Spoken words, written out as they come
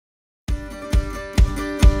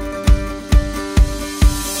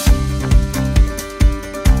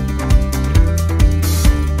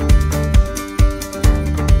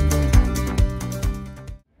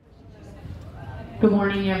Good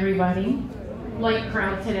morning, everybody. Light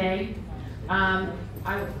crowd today.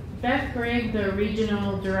 Beth Grigg, the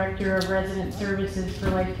Regional Director of Resident Services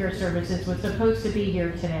for Life Care Services, was supposed to be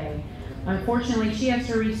here today. Unfortunately, she has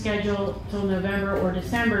to reschedule till November or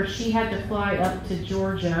December. She had to fly up to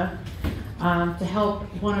Georgia to help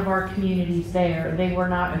one of our communities there. They were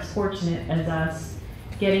not as fortunate as us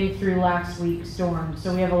getting through last week's storm.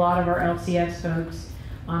 So we have a lot of our LCS folks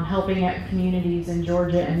helping at communities in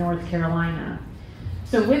Georgia and North Carolina.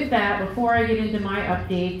 So with that, before I get into my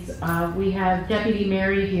updates, we have Deputy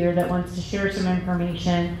Mary here that wants to share some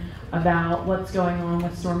information about what's going on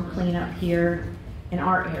with storm cleanup here in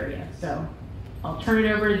our area. So I'll turn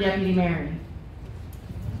it over to Deputy Mary.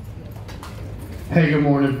 Hey, good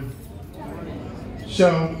morning.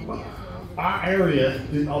 So our area,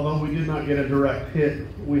 although we did not get a direct hit,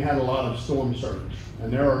 we had a lot of storm surge.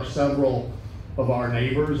 And there are several of our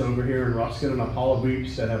neighbors over here in Ruskin and Apollo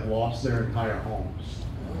Beach that have lost their entire homes.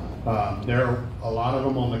 There are a lot of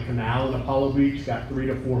them on the canal in Apollo Beach, got 3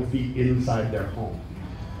 to 4 feet inside their home.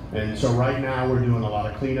 And so right now we're doing a lot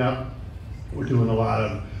of cleanup. We're doing a lot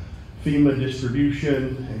of FEMA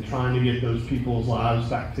distribution and trying to get those people's lives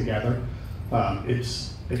back together.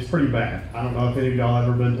 It's pretty bad. I don't know if any of y'all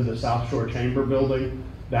ever been to the South Shore Chamber building.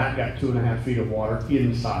 That got 2.5 feet of water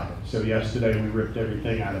inside it. So yesterday we ripped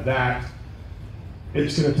everything out of that.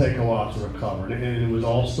 It's going to take a while to recover. And it was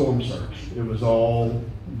all storm surge. It was all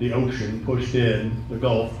the ocean pushed in, the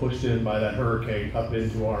Gulf pushed in by that hurricane up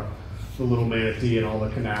into the Little Manatee and all the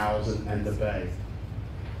canals and the bay.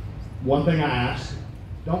 One thing I ask,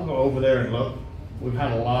 don't go over there and look. We've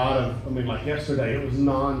had a lot of, like yesterday, it was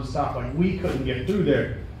nonstop. Like we couldn't get through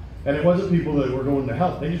there. And it wasn't people that were going to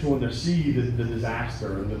help. They just wanted to see the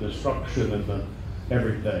disaster and the destruction and the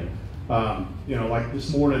everything. Like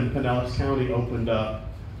this morning, Pinellas County opened up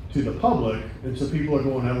to the public, and so people are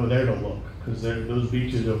going over there to look, because those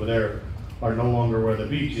beaches over there are no longer where the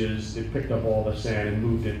beach is. It picked up all the sand and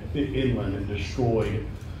moved it inland and destroyed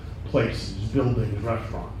places, buildings,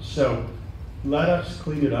 restaurants. So let us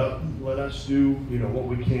clean it up. Let us do what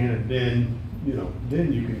we can, and then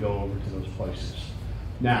you can go over to those places.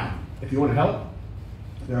 Now, if you want to help,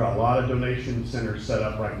 there are a lot of donation centers set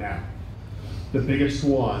up right now. The biggest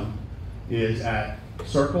one is at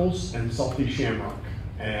Circles and Salty Shamrock.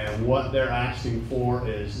 And what they're asking for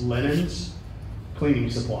is linens, cleaning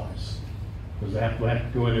supplies. Because they have to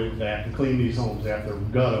go in, they have to clean these homes, they have to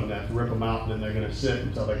gut them, they have to rip them out, and then they're going to sit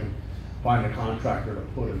until they can find a contractor to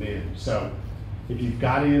put them in. So if you've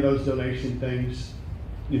got any of those donation things,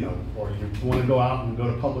 or you want to go out and go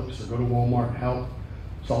to Publix or go to Walmart and help,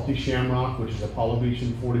 Salty Shamrock, which is Apollo Beach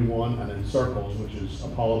and 41, and then Circles, which is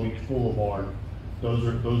Apollo Beach Boulevard. Those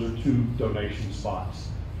are 2 donation spots.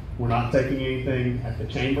 We're not taking anything at the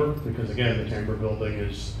chamber because, again, the chamber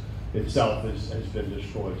building itself has been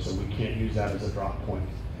destroyed, so we can't use that as a drop point.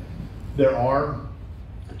 There are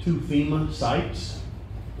 2 FEMA sites,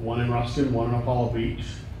 one in Ruskin, one in Apollo Beach,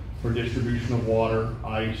 for distribution of water,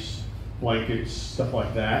 ice, blankets, stuff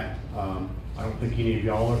like that. I don't think any of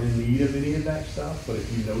y'all are in need of any of that stuff, but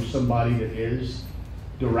if you know somebody that is,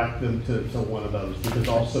 direct them to one of those, because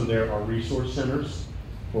also there are resource centers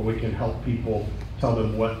where we can help people, tell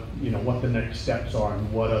them what the next steps are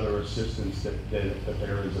and what other assistance that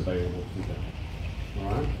there is available to them.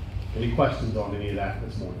 All right? Any questions on any of that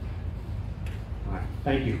this morning? All right,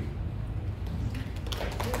 thank you.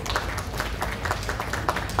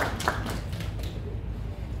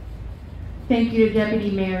 Thank you to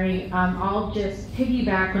Deputy Mary. I'll just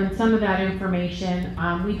piggyback on some of that information.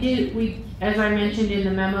 We, as I mentioned in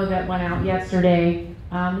the memo that went out yesterday,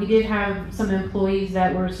 we did have some employees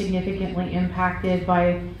that were significantly impacted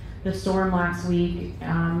by the storm last week,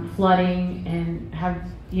 flooding, and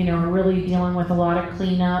are really dealing with a lot of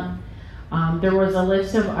cleanup. There was a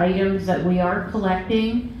list of items that we are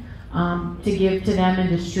collecting to give to them and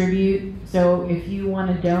distribute. So if you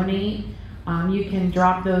want to donate, you can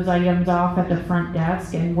drop those items off at the front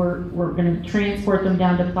desk, and we're going to transport them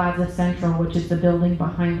down to Plaza Central, which is the building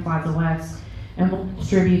behind Plaza West, and we'll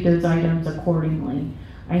distribute those items accordingly.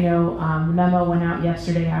 I know the memo went out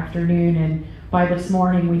yesterday afternoon, and by this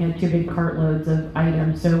morning we had 2 big cartloads of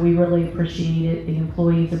items, so we really appreciate it. The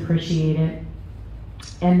employees appreciate it.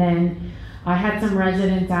 And then I had some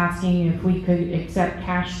residents asking if we could accept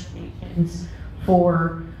cash donations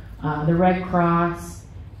for the Red Cross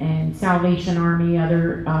and Salvation Army,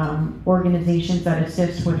 other organizations that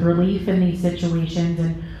assist with relief in these situations.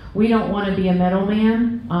 And we don't want to be a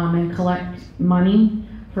middleman and collect money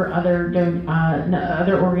for other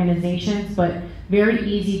organizations, but very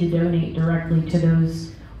easy to donate directly to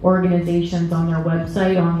those organizations on their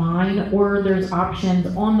website online, or there's options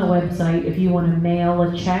on the website. If you want to mail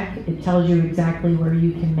a check, it tells you exactly where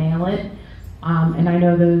you can mail it. And I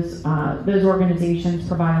know those organizations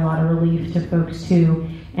provide a lot of relief to folks too.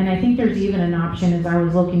 And I think there's even an option, as I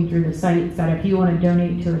was looking through the sites, that if you want to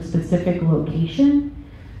donate to a specific location,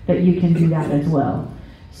 that you can do that as well.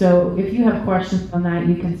 So if you have questions on that,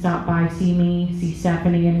 you can stop by, see me, see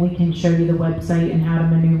Stephanie, and we can show you the website and how to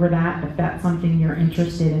maneuver that if that's something you're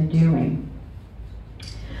interested in doing.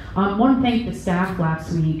 I want to thank the staff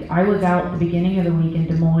last week. I was out at the beginning of the week in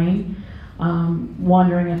Des Moines,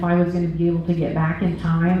 wondering if I was going to be able to get back in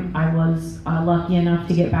time. I was lucky enough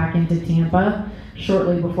to get back into Tampa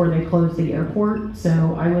shortly before they closed the airport.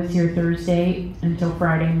 So I was here Thursday until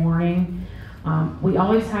Friday morning. We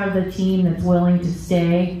always have the team that's willing to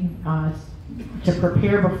stay to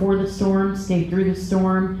prepare before the storm, stay through the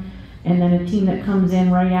storm, and then a team that comes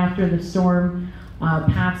in right after the storm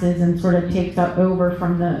passes and sort of takes up over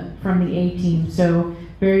from the A team. So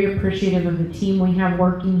very appreciative of the team we have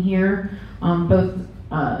working here, both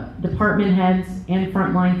department heads and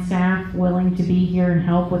frontline staff willing to be here and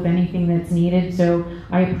help with anything that's needed. So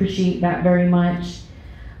I appreciate that very much.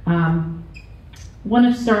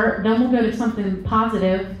 Want to start, then we'll go to something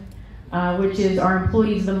positive, which is our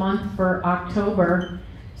Employees of the Month for October.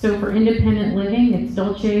 So for independent living, it's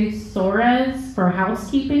Dolce Soares for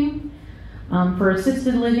housekeeping. For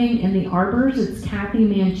assisted living in the Arbors, it's Kathy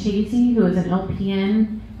Manchese, who is an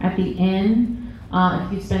LPN at the Inn.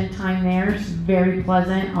 If you spend time there, it's very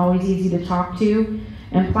pleasant, always easy to talk to.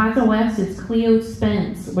 And Plaza West is Cleo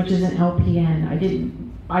Spence, which is an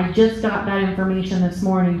LPN. I just got that information this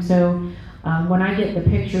morning, so when I get the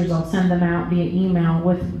pictures, I'll send them out via email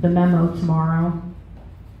with the memo tomorrow.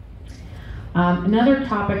 Another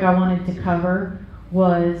topic I wanted to cover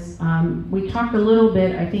was, we talked a little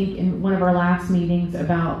bit, I think, in one of our last meetings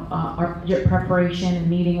about our budget preparation and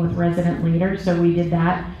meeting with resident leaders. So we did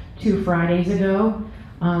that 2 Fridays ago.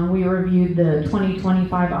 We reviewed the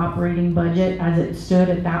 2025 operating budget as it stood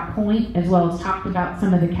at that point, as well as talked about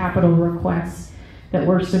some of the capital requests that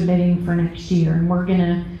we're submitting for next year. And we're going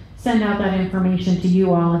to send out that information to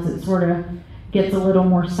you all as it sort of gets a little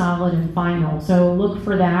more solid and final. So look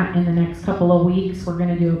for that in the next couple of weeks. We're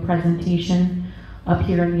going to do a presentation up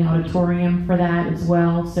here in the auditorium for that as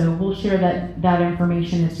well. So we'll share that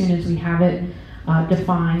information as soon as we have it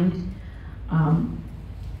defined.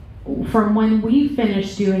 From when we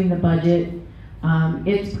finish doing the budget,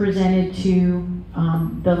 it's presented to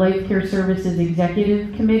the Life Care Services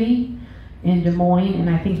Executive Committee in Des Moines, and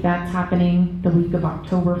I think that's happening the week of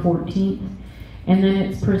October 14th. And then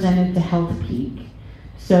it's presented to Health Peak.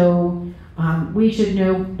 So we should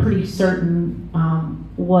know pretty certain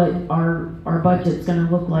what our budget's going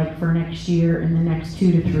to look like for next year in the next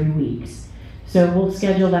 2 to 3 weeks. So we'll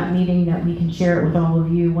schedule that meeting that we can share it with all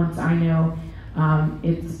of you once I know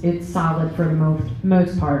it's solid for the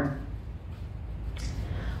most part.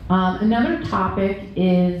 Another topic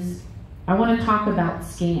is I want to talk about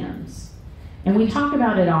scams. And we talk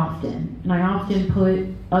about it often, and I often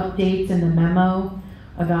put updates in the memo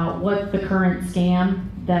about what the current scam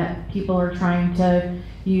that people are trying to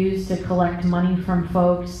use to collect money from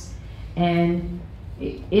folks. And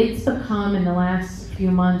it's become, in the last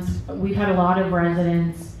few months, we've had a lot of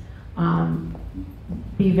residents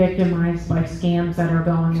be victimized by scams that are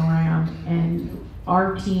going around. And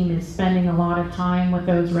our team is spending a lot of time with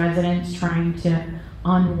those residents trying to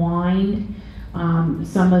unwind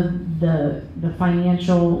some of the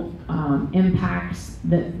financial impacts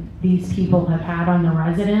that these people have had on the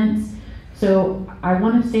residents. So I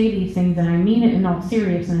want to say these things, and I mean it in all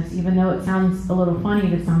seriousness, even though it sounds a little funny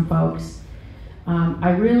to some folks.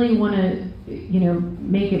 I really want to,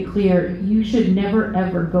 make it clear, you should never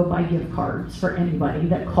ever go buy gift cards for anybody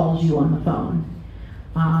that calls you on the phone.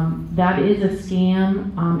 That is a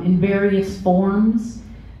scam in various forms.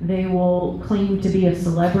 They will claim to be a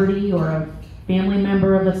celebrity or a family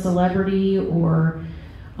member of a celebrity, or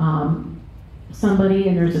somebody,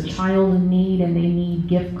 and there's a child in need and they need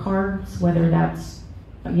gift cards, whether that's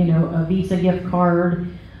a Visa gift card,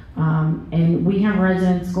 and we have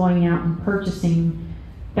residents going out and purchasing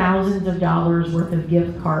thousands of dollars worth of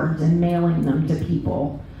gift cards and mailing them to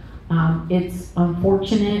people. It's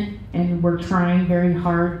unfortunate, and we're trying very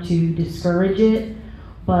hard to discourage it,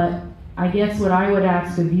 but I guess what I would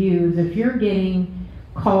ask of you is, if you're getting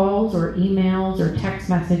calls or emails or text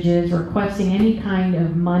messages requesting any kind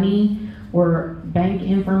of money or bank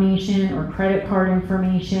information or credit card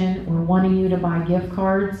information, or wanting you to buy gift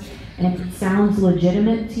cards, and it sounds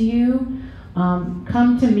legitimate to you,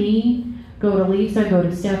 come to me, go to Lisa, go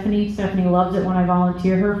to Stephanie. Stephanie loves it when I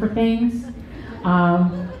volunteer her for things.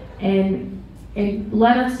 and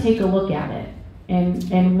let us take a look at it.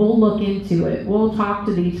 And we'll look into it. We'll talk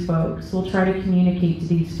to these folks. We'll try to communicate to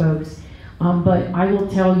these folks. But I will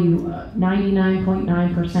tell you,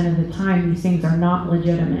 99.9% of the time, these things are not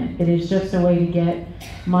legitimate. It is just a way to get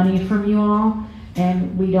money from you all,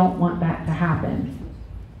 and we don't want that to happen.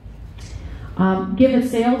 Give a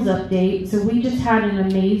sales update. So we just had an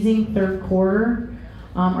amazing third quarter.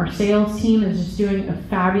 Our sales team is just doing a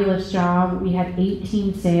fabulous job. We had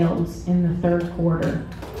 18 sales in the third quarter,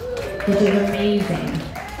 which is amazing.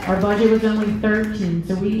 Our budget was only 13,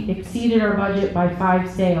 so we exceeded our budget by 5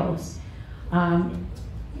 sales.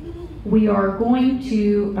 We are going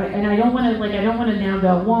to, and I don't want to now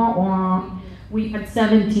go wah wah. We had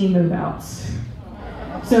 17 move-outs.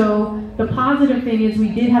 So the positive thing is we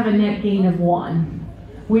did have a net gain of 1.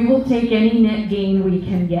 We will take any net gain we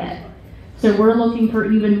can get. So we're looking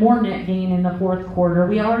for even more net gain in the fourth quarter.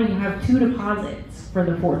 We already have 2 deposits for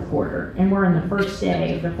the fourth quarter, and we're in the first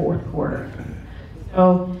day of the fourth quarter.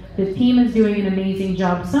 So the team is doing an amazing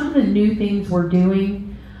job. Some of the new things we're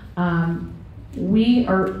doing, we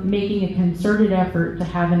are making a concerted effort to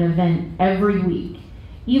have an event every week,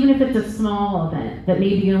 even if it's a small event that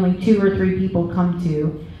maybe only 2 or 3 people come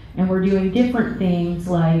to. And we're doing different things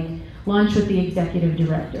like lunch with the executive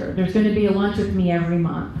director. There's going to be a lunch with me every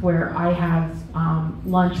month where I have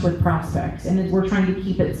lunch with prospects, and we're trying to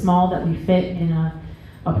keep it small that we fit in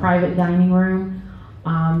a private dining room.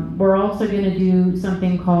 We're also going to do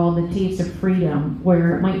something called the Taste of Freedom,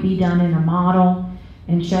 where it might be done in a model,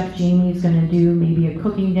 and Chef Jamie is going to do maybe a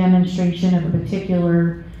cooking demonstration of a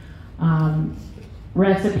particular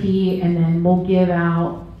recipe, and then we'll give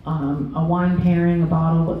out a wine pairing, a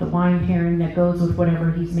bottle with the wine pairing that goes with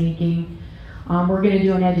whatever he's making. We're going to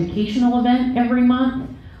do an educational event every month.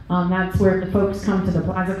 That's where the folks come to the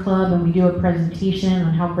Plaza Club and we do a presentation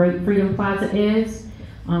on how great Freedom Plaza is,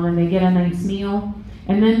 and they get a nice meal.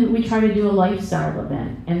 And then we try to do a lifestyle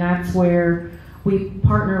event, and that's where we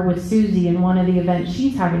partner with Susie in one of the events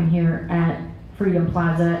she's having here at Freedom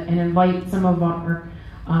Plaza and invite some of our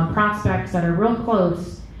prospects that are real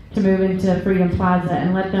close to move into Freedom Plaza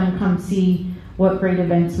and let them come see what great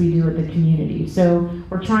events we do with the community. So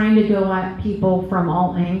we're trying to go at people from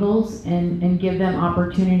all angles and give them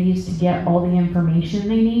opportunities to get all the information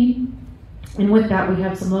they need. And with that, we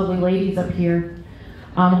have some lovely ladies up here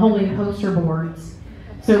holding poster boards.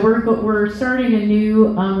 So we're starting a new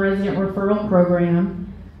resident referral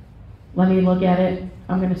program. Let me look at it.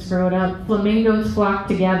 I'm going to screw it up. Flamingos flock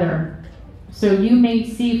together. So you may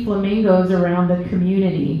see flamingos around the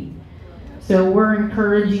community. So we're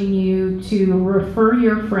encouraging you to refer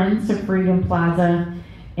your friends to Freedom Plaza,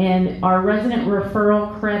 and our resident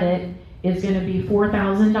referral credit is going to be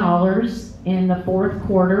 $4,000 in the fourth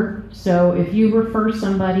quarter. So if you refer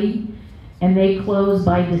somebody and they close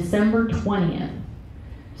by December 20th,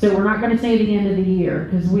 so we're not going to say the end of the year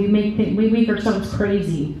because we make ourselves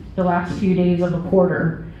crazy the last few days of the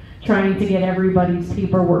quarter trying to get everybody's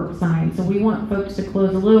paperwork signed. So we want folks to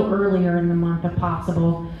close a little earlier in the month if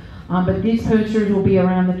possible. But these posters will be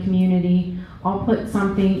around the community. I'll put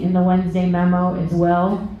something in the Wednesday memo as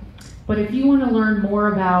well. But if you want to learn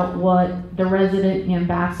more about what the resident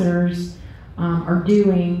ambassadors are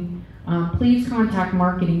doing, please contact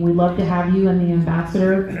marketing. We'd love to have you in the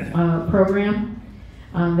ambassador program.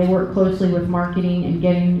 They work closely with marketing and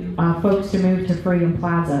getting folks to move to Freedom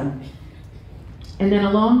Plaza. And then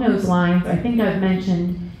along those lines, I think I've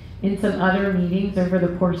mentioned in some other meetings over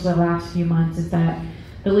the course of the last few months is that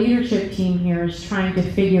the leadership team here is trying to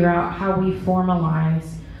figure out how we formalize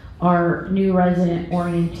our new resident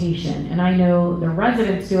orientation. And I know the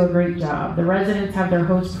residents do a great job. The residents have their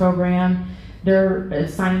host program. They're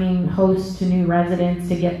assigning hosts to new residents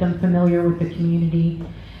to get them familiar with the community.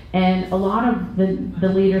 And a lot of the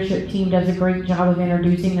leadership team does a great job of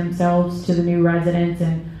introducing themselves to the new residents.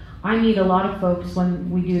 And I meet a lot of folks when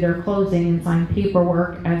we do their closing and sign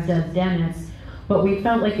paperwork, as does Dennis. But we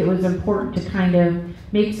felt like it was important to kind of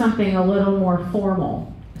make something a little more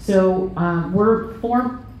formal. So we're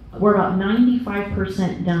about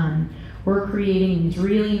 95% done. We're creating these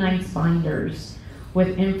really nice binders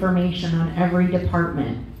with information on every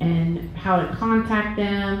department and how to contact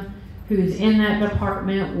them, who's in that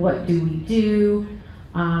department, what do we do,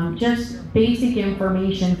 just basic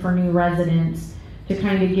information for new residents to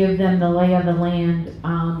kind of give them the lay of the land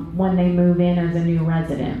when they move in as a new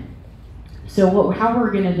resident. So how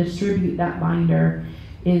we're going to distribute that binder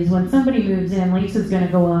is when somebody moves in, Lisa's going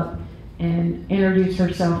to go up and introduce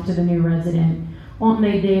herself to the new resident. On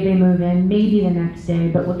the day they move in, maybe the next day,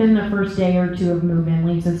 but within the first day or two of move-in,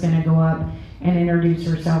 Lisa's going to go up and introduce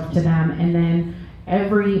herself to them. And then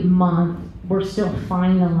every month we're still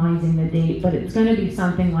finalizing the date, but it's going to be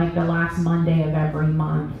something like the last Monday of every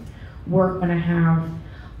month. We're going to have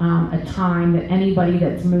a time that anybody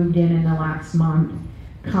that's moved in the last month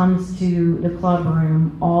comes to the club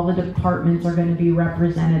room. All the departments are going to be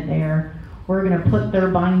represented there. We're going to put their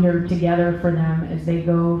binder together for them as they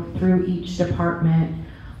go through each department.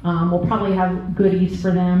 We'll probably have goodies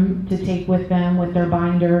for them to take with them with their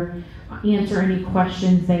binder, answer any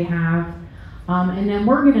questions they have. And then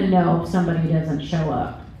we're going to know if somebody doesn't show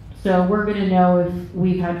up. So we're going to know if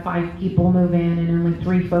we've had 5 people move in and only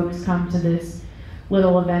 3 folks come to this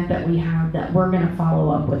little event that we have, that we're going to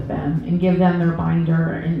follow up with them and give them their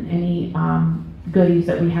binder and any goodies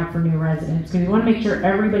that we have for new residents. Because we want to make sure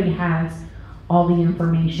everybody has all the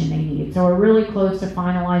information they need. So we're really close to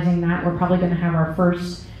finalizing that. We're probably going to have our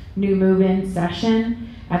first new move-in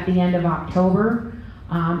session at the end of October.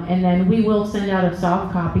 And then we will send out a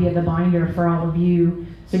soft copy of the binder for all of you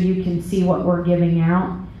so you can see what we're giving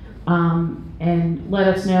out. And let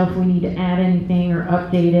us know if we need to add anything or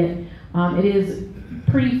update it. It is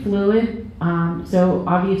pretty fluid, so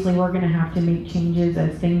obviously we're going to have to make changes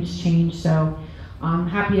as things change. So I'm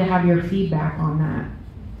happy to have your feedback on that.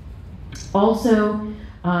 Also,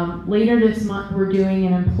 later this month we're doing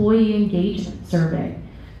an employee engagement survey.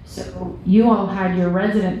 So you all had your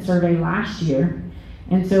resident survey last year.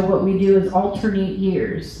 And so what we do is alternate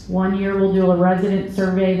years. One year we'll do a resident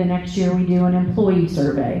survey, the next year we do an employee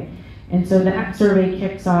survey. And so that survey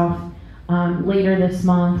kicks off later this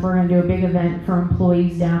month. We're going to do a big event for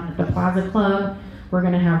employees down at the Plaza Club. We're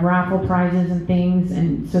going to have raffle prizes and things,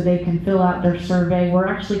 and so they can fill out their survey. We're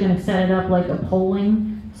actually going to set it up like a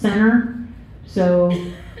polling center. So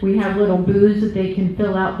we have little booths that they can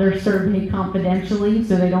fill out their survey confidentially,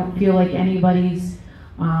 so they don't feel like anybody's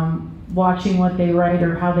watching what they write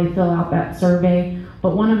or how they fill out that survey,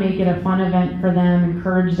 but want to make it a fun event for them,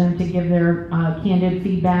 encourage them to give their candid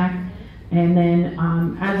feedback. And then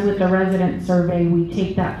as with the resident survey, we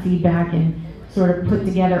take that feedback and sort of put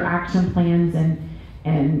together action plans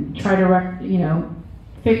and try to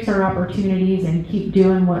fix our opportunities and keep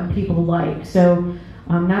doing what people like. So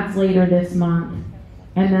that's later this month.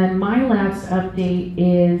 And then my last update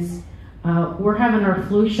is we're having our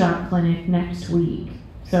flu shot clinic next week.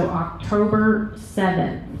 So October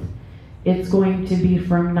 7th, it's going to be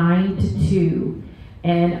from 9 to 2.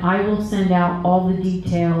 And I will send out all the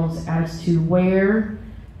details as to where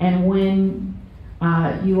and when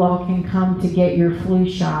you all can come to get your flu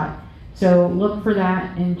shot. So look for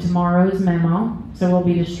that in tomorrow's memo. So we'll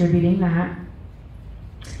be distributing that.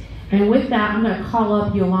 And with that, I'm going to call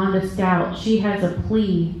up Yolanda Stout. She has a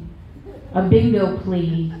plea, a bingo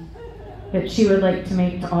plea, that she would like to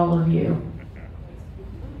make to all of you.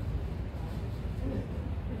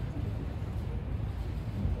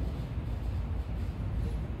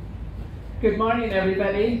 Good morning,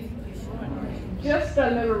 everybody. Just a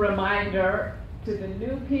little reminder to the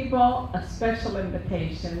new people, a special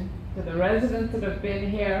invitation. To the residents that have been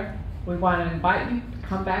here, we want to invite you to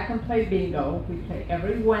come back and play bingo. We play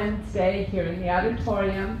every Wednesday here in the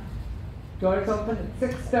auditorium. Doors open at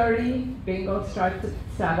 6:30. Bingo starts at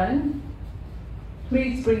 7.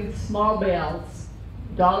 Please bring small bills,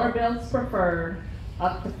 dollar bills preferred,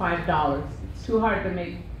 up to $5. It's too hard to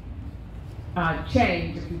make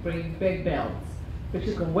change if you bring big bills, but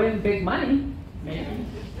you can win big money, maybe.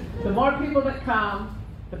 The more people that come,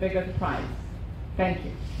 the bigger the prize. Thank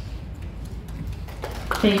you.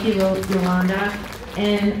 Thank you, Yolanda.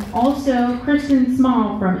 And also, Kristen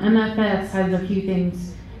Small from MFS has a few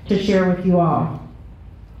things to share with you all.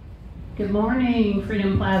 Good morning,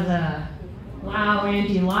 Freedom Plaza. Wow,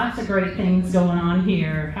 Angie, lots of great things going on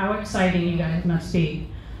here. How exciting you guys must be.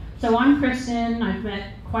 So I'm Kristen. I've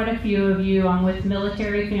met quite a few of you. I'm with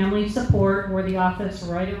Military Family Support. We're the office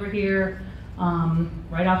right over here,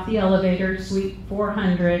 right off the elevator, Suite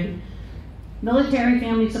 400. Military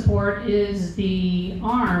Family Support is the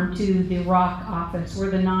arm to the ROC office.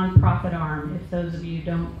 We're the nonprofit arm, if those of you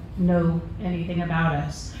don't know anything about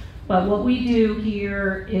us. But what we do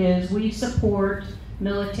here is we support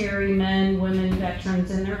military men, women,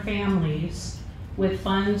 veterans, and their families with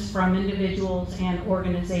funds from individuals and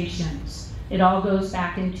organizations. It all goes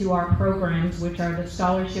back into our programs, which are the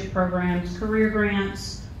scholarship programs, career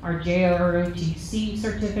grants, our JROTC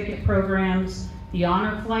certificate programs, the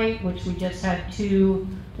Honor Flight, which we just had 2.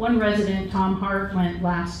 One resident, Tom Hart, went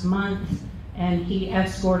last month, and he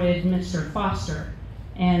escorted Mr. Foster.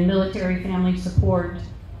 And Military Family Support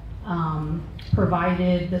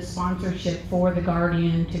provided the sponsorship for the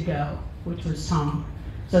Guardian to go, which was Tom.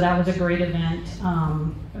 So that was a great event,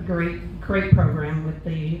 a great program with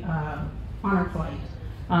the Honor Flight.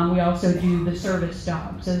 We also do the service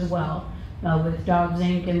dogs as well. with Dogs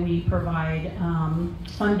Inc., and we provide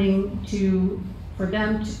funding for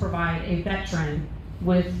them to provide a veteran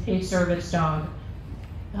with a service dog,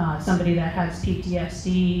 somebody that has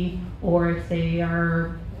PTSD, or if they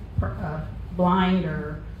are blind,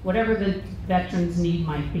 or whatever the veteran's need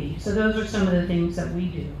might be. So those are some of the things that we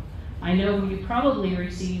do. I know you probably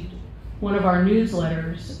received one of our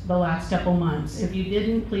newsletters the last couple months. If you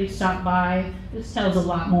didn't, please stop by. This tells a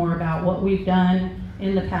lot more about what we've done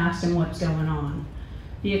in the past and what's going on.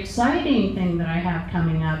 The exciting thing that I have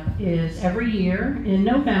coming up is every year in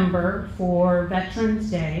November for Veterans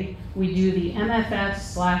Day, we do the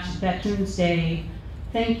MFS/Veterans Day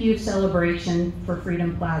Thank You Celebration for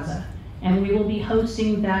Freedom Plaza. And we will be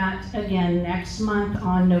hosting that again next month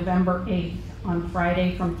on November 8th, on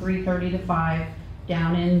Friday from 3:30 to 5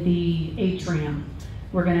 down in the atrium.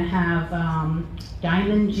 We're going to have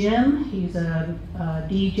Diamond Jim, he's a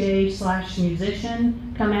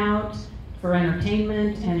DJ/musician, come out for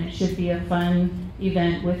entertainment, and it should be a fun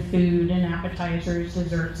event with food and appetizers,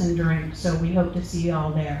 desserts, and drinks. So we hope to see you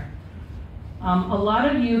all there. A lot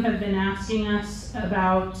of you have been asking us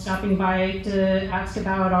about stopping by to ask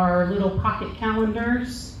about our little pocket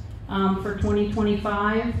calendars for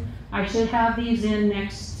 2025. I should have these in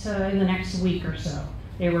the next week or so.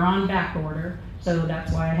 They were on back order, so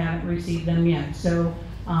that's why I haven't received them yet. So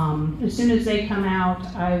as soon as they come out,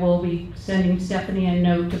 I will be sending Stephanie a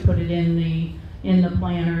note to put it in the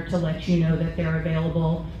planner to let you know that they're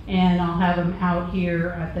available, and I'll have them out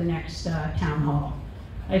here at the next town hall.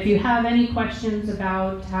 If you have any questions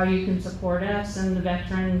about how you can support us and the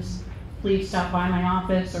veterans, please stop by my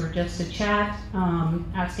office or just to chat,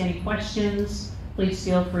 ask any questions. Please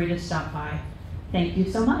feel free to stop by. Thank you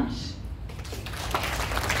so much.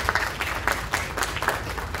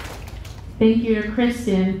 Thank you to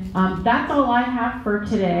Kristen. That's all I have for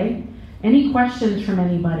today. Any questions from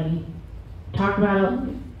anybody? Talk about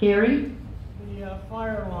it. Gary? The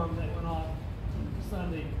fire alarm that went off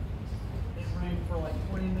Sunday, it rang for like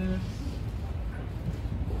 20 minutes.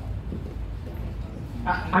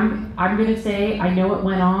 I'm going to say I know it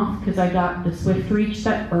went off because I got the Swift Reach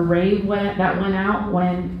that went out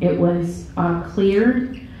when it was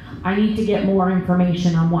cleared. I need to get more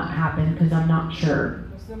information on what happened because I'm not sure.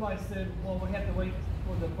 Somebody said, well, we have to wait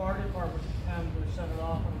for the fire department to come to shut it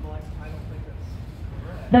off, and I'm like, I don't think that's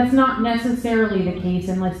correct. That's not necessarily the case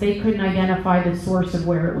unless they couldn't identify the source of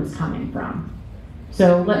where it was coming from.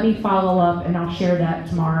 So let me follow up, and I'll share that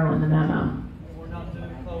tomorrow in the memo. And we're not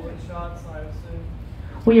doing COVID shots, I assume?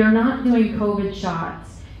 We are not doing COVID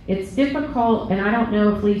shots. It's difficult, and I don't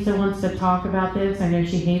know if Lisa wants to talk about this. I know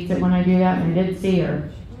she hates it when I do that, and I did see her.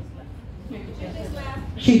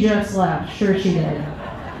 She just left. Sure she did.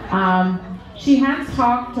 She has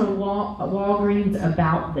talked to Walgreens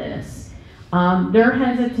about this. They're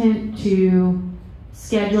hesitant to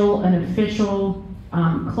schedule an official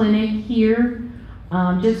clinic here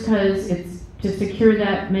just because it's to secure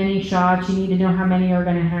that many shots. You need to know how many are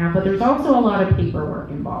going to have, but there's also a lot of paperwork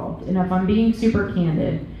involved. And if I'm being super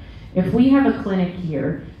candid, if we have a clinic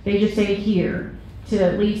here, they just say here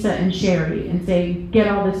to Lisa and Sherry and say, get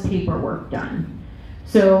all this paperwork done.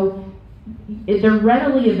 So they're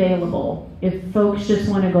readily available if folks just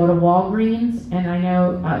want to go to Walgreens. And I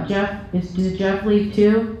know did Jeff leave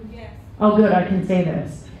too? Yes. Oh good, I can say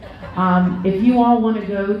this. If you all want to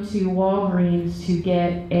go to Walgreens to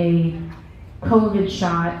get a COVID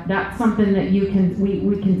shot, that's something that we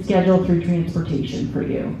can schedule through transportation for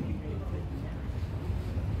you.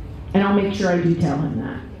 And I'll make sure I do tell him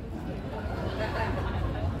that.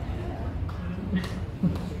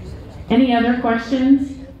 Any other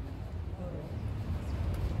questions?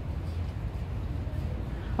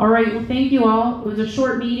 All right, well, thank you all. It was a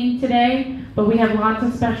short meeting today, but we have lots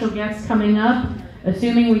of special guests coming up,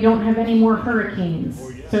 assuming we don't have any more hurricanes.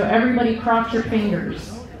 So everybody cross your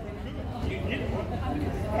fingers.